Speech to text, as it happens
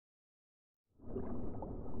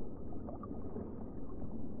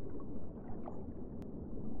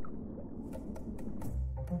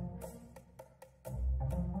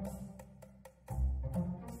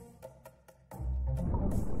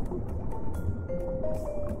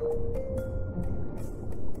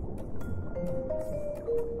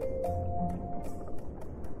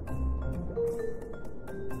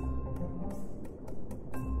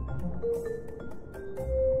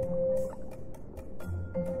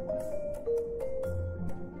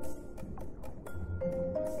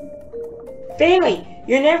Finley,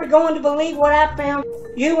 you're never going to believe what I found.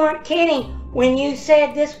 You weren't kidding when you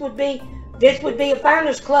said this would be a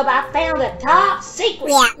finder's club. I found a top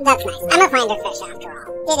secret. Yeah, that's nice. I'm a finder fish after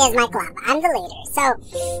all. It is my club. I'm the leader. So,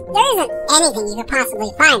 there isn't anything you could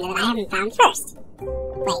possibly find that I haven't found first.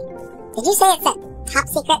 Wait, did you say it's a top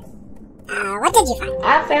secret? What did you find?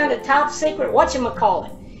 I found a top secret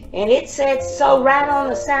whatchamacallit, and it said so right on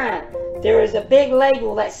the sign. There is a big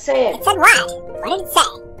label that said... It said what? What did it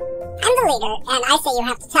say? I'm the leader, and I say you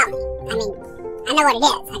have to tell me. I mean, I know what it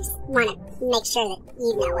is. I just want to make sure that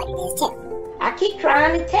you know what it is, too. I keep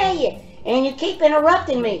trying to tell you, and you keep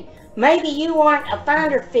interrupting me. Maybe you aren't a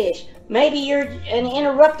finder fish. Maybe you're an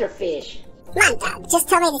interrupter fish. Come on, Doug. Just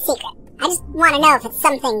tell me the secret. I just want to know if it's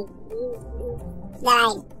something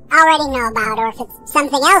that I already know about, or if it's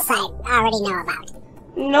something else I already know about.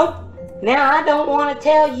 Nope. Now I don't want to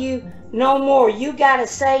tell you no more. You gotta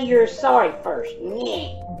say you're sorry first.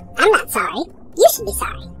 Yeah. I'm not sorry. You should be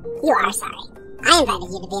sorry. You are sorry. I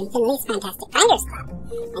invited you to be in Finley's Fantastic Finders Club,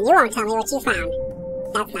 and you won't tell me what you found.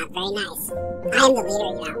 That's not very nice. I'm the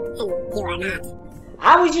leader, you know, and you are not.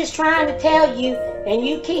 I was just trying to tell you, and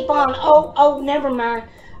you keep on, oh, never mind.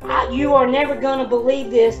 You are never gonna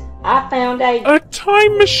believe this. I found a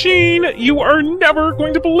time machine! You are never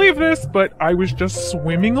going to believe this, but I was just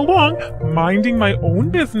swimming along, minding my own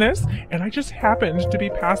business, and I just happened to be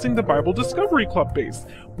passing the Bible Discovery Club base,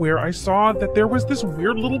 where I saw that there was this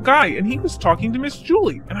weird little guy, and he was talking to Miss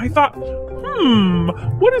Julie, and I thought,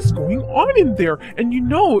 what is going on in there? And you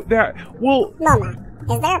know that, well... Moma,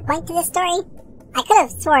 is there a point to this story? I could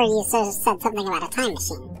have sworn you said something about a time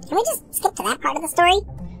machine. Can we just skip to that part of the story?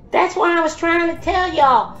 That's what I was trying to tell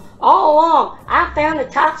y'all. All along, I found a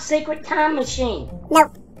top secret time machine.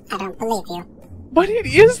 Nope, I don't believe you. But it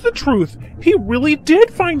is the truth. He really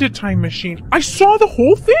did find a time machine. I saw the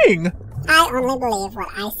whole thing. I only believe what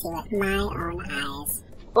I see with my own eyes.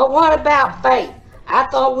 But what about faith? I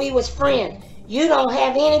thought we was friends. You don't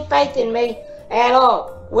have any faith in me at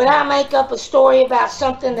all. Would I make up a story about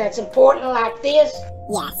something that's important like this?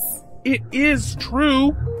 Yes. It is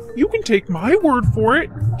true. You can take my word for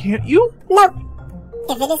it, can't you? Nope.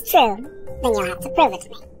 If it is true, then you'll have to prove it to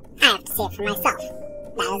me. I have to see it for myself. That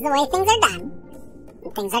is the way things are done.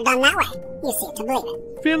 And things are done that way. You see it to believe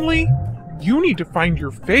it. Finley, you need to find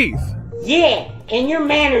your faith. Yeah, and your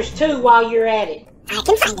manners too while you're at it. I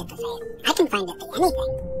can find it to faith. I can find it to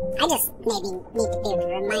anything. I just maybe need to be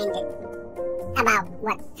reminded about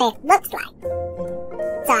what faith looks like.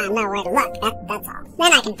 So I know where to look, that's all.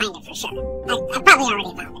 Then I can find it for sure. I probably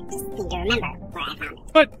already found it. Just need to remember where I found it.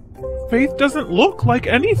 But faith doesn't look like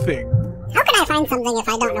anything. How can I find something if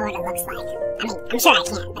I don't know what it looks like? I mean, I'm sure I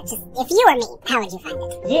can, but just, if you were me, how would you find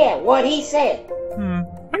it? Yeah, what he said.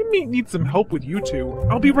 I may need some help with you two.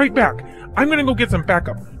 I'll be right back. I'm gonna go get some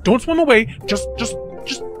backup. Don't swim away.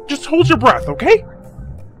 Just hold your breath, okay?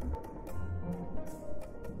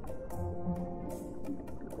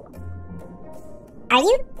 Are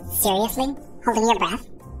you seriously holding your breath?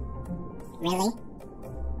 Really?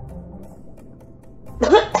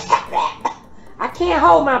 I can't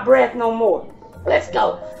hold my breath no more. Let's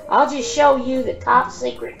go. I'll just show you the top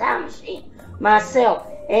secret time machine myself,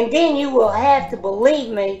 and then you will have to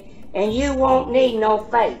believe me, and you won't need no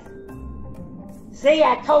faith. See,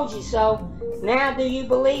 I told you so. Now do you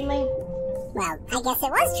believe me? Well, I guess it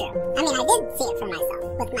was true. I mean, I did see it for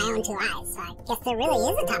myself with my own two eyes, so I guess there really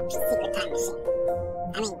is a top secret time machine.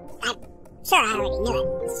 I mean, I'm sure I already knew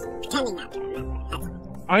it. Just pretending not to remember, that's all.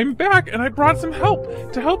 I'm back, and I brought some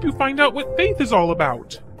help to help you find out what faith is all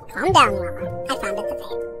about. Calm down, Mama. I found it to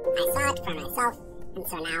faith. I saw it for myself, and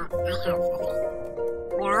so now I have the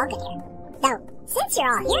faith. We're all good here. Though, since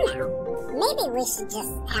you're all here now, maybe we should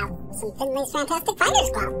just have some Finley's Fantastic Finders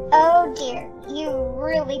Club. Oh dear, you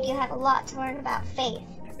really do have a lot to learn about faith.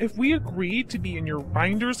 If we agree to be in your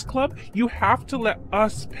Finders Club, you have to let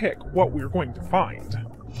us pick what we're going to find.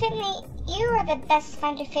 Finley, you are the best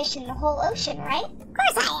finder fish in the whole ocean, right?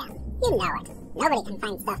 Of course I am. You know it. Nobody can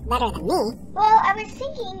find stuff better than me. Well, I was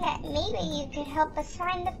thinking that maybe you could help us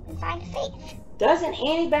find faith. Doesn't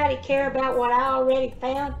anybody care about what I already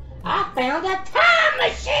found? I found a time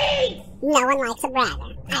machine! No one likes a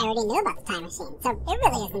bragger. I already knew about the time machine, so it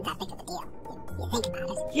really isn't that big of a deal. You think about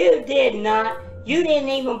it. You did not. You didn't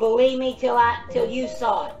even believe me till you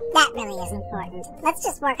saw it. That really is important. Let's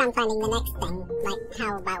just work on finding the next thing. Like,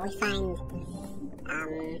 how about we find,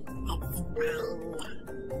 let's find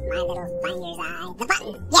my little finder's eye. The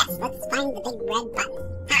button! Yes, let's find the big red button.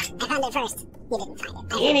 Ha! I found it first. You didn't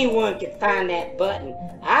find it. Anyone could find that button.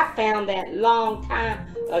 I found that long time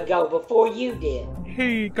ago before you did.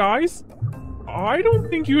 Hey, guys. I don't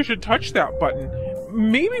think you should touch that button.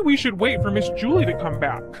 maybe we should wait for Miss Julie to come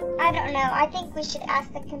back. I don't know. I think we should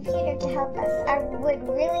ask the computer to help us. I would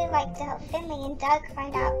really like to help Finley and Doug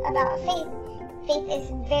find out about faith. Faith is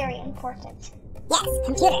very important. Yes,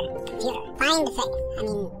 computer, find faith. I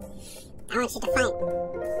mean, I want you to find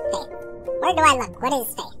faith. Where do I look? What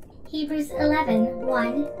is faith? Hebrews 11,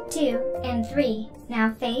 1, 2, and 3.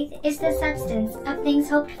 Now faith is the substance of things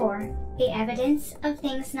hoped for, the evidence of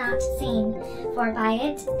things not seen. For by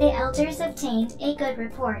it the elders obtained a good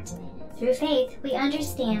report. Through faith we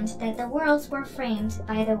understand that the worlds were framed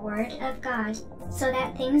by the word of God, so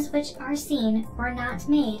that things which are seen were not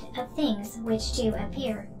made of things which do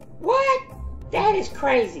appear. What? That is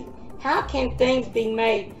crazy. How can things be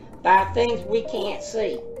made by things we can't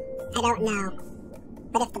see? I don't know.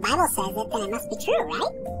 But if the Bible says it, then it must be true,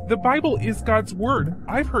 right? The Bible is God's word.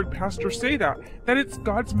 I've heard pastors say that it's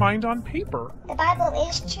God's mind on paper. The Bible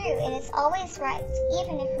is true and it's always right,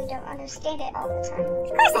 even if we don't understand it all the time. Of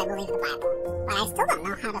course I believe the Bible, but I still don't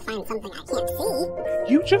know how to find something I can't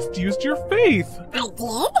see. You just used your faith. I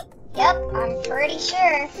did? Yep, I'm pretty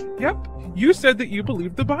sure. Yep. You said that you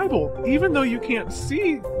believed the Bible. Even though you can't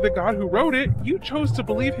see the God who wrote it, you chose to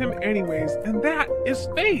believe him anyways, and that is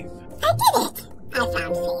faith. I did it! I found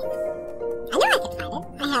faith. I knew I could find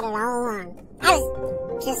it. I had it all along. I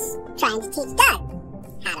was just trying to teach Doug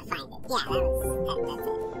how to find it. Yeah, that's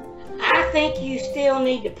it. I think you still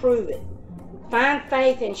need to prove it. Find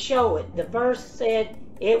faith and show it. The verse said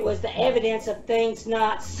it was the evidence of things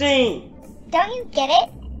not seen. Don't you get it?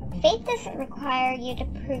 Faith doesn't require you to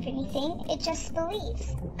prove anything, it just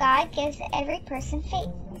believes. God gives every person faith.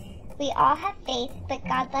 We all have faith, but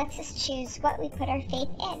God lets us choose what we put our faith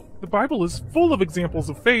in. The Bible is full of examples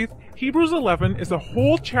of faith. Hebrews 11 is a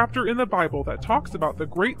whole chapter in the Bible that talks about the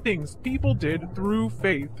great things people did through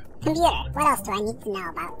faith. Computer, what else do I need to know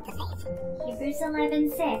about the faith? Hebrews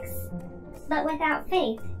 11:6. But without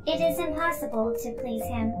faith it is impossible to please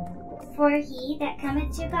him. For he that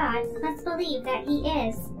cometh to God must believe that he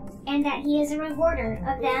is, and that he is a rewarder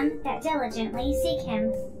of them that diligently seek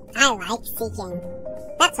him. I like seeking.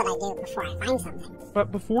 That's what I do before I find something.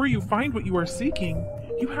 But before you find what you are seeking,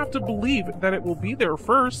 you have to believe that it will be there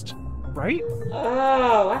first, right?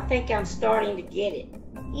 Oh, I think I'm starting to get it.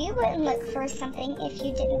 You wouldn't look for something if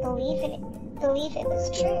you didn't believe it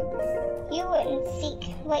was true. You wouldn't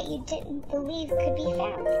seek what you didn't believe could be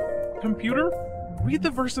found. Computer, read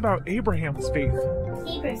the verse about Abraham's faith.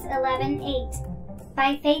 Hebrews 11:8.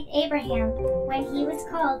 By faith Abraham, when he was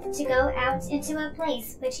called to go out into a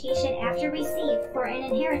place which he should after receive for an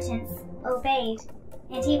inheritance, obeyed.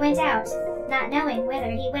 And he went out, not knowing whither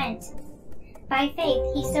he went. By faith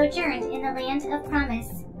he sojourned in the land of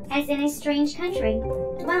promise, as in a strange country,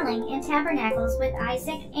 dwelling in tabernacles with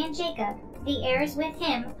Isaac and Jacob, the heirs with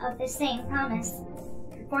him of the same promise.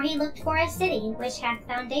 For he looked for a city which hath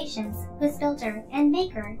foundations, whose builder and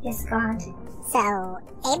maker is God. So,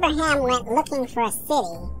 Abraham went looking for a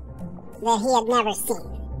city that he had never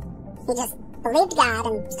seen. He just believed God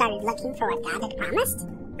and started looking for what God had promised?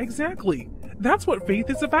 Exactly. That's what faith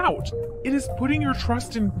is about. It is putting your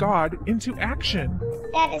trust in God into action.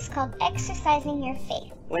 That is called exercising your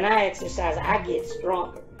faith. When I exercise, I get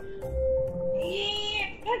stronger.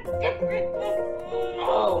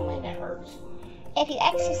 Oh man, that hurts. If you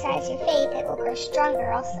exercise your faith, it will grow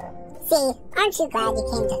stronger also. See, aren't you glad you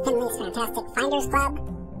came to Finley's Fantastic Finders Club?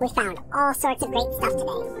 We found all sorts of great stuff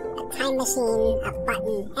today. A time machine, a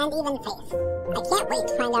button, and even faith. I can't wait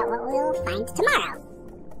to find out what we'll find tomorrow.